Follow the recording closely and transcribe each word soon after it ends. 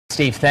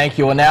Steve, thank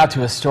you. And now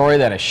to a story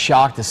that has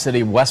shocked the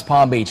city of West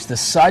Palm Beach, the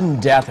sudden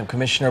death of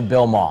Commissioner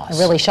Bill Moss.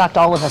 It really shocked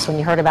all of us when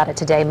you heard about it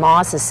today.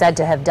 Moss is said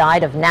to have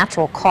died of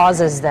natural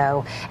causes,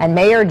 though. And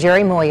Mayor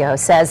Jerry Moyo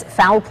says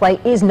foul play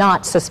is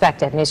not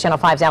suspected. News Channel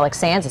 5's Alex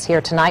Sands is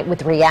here tonight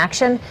with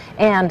reaction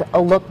and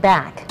a look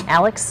back.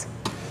 Alex?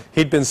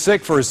 He'd been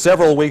sick for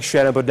several weeks,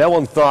 Shannon, but no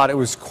one thought it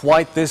was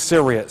quite this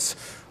serious.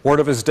 Word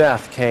of his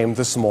death came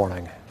this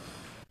morning.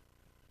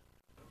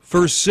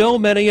 For so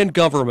many in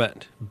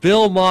government,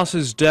 Bill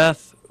Moss's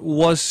death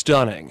was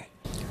stunning.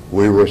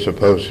 We were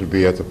supposed to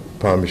be at the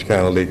Palm Beach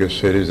County League of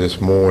Cities this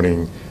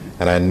morning,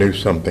 and I knew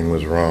something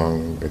was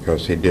wrong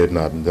because he did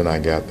not, and then I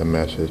got the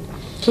message.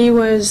 He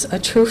was a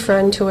true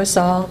friend to us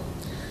all,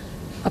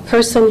 a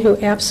person who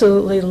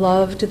absolutely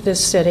loved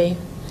this city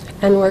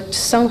and worked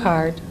so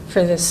hard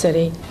for this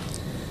city.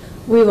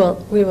 We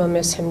will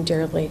miss him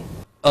dearly.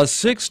 A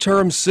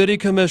six-term city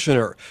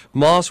commissioner,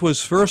 Moss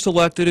was first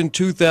elected in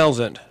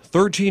 2000.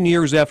 13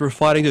 years after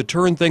fighting to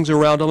turn things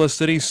around on the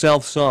city's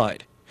south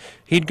side.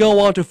 He'd go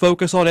on to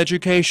focus on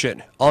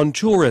education, on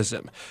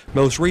tourism,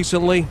 most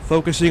recently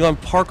focusing on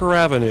Parker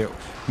Avenue,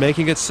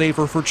 making it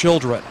safer for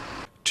children.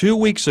 2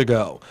 weeks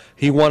ago,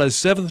 he won his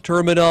seventh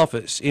term in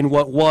office in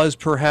what was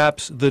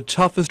perhaps the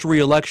toughest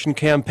re-election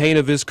campaign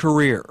of his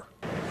career.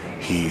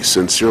 He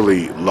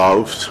sincerely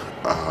loved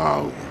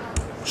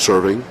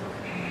serving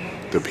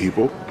the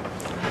people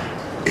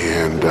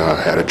and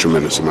had a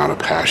tremendous amount of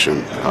passion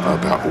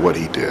about what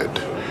he did.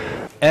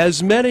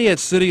 As many at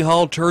City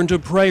Hall turned to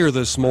prayer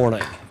this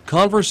morning,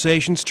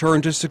 conversations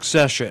turned to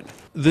succession.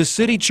 The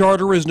city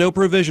charter has no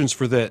provisions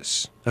for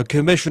this. A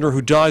commissioner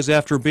who dies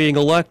after being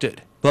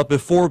elected, but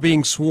before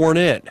being sworn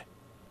in.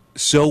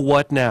 So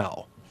what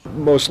now?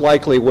 Most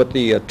likely what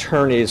the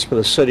attorneys for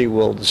the city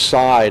will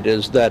decide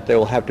is that there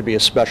will have to be a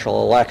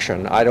special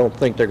election. I don't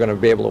think they're going to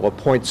be able to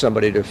appoint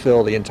somebody to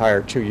fill the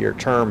entire two-year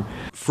term.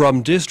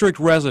 From district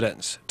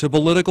residents to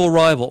political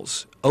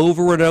rivals,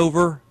 over and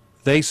over,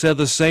 they said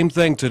the same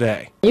thing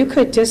today. You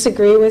could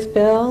disagree with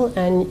Bill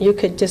and you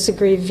could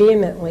disagree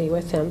vehemently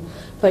with him,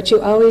 but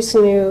you always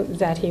knew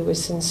that he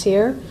was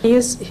sincere.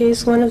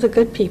 He's one of the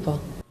good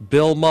people.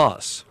 Bill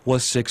Moss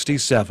was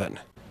 67.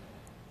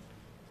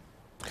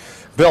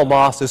 Bill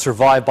Moss is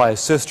survived by a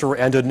sister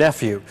and a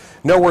nephew.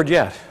 No word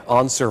yet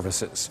on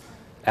services.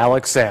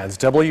 Alex Sands,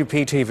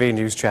 WPTV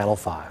News Channel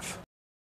 5.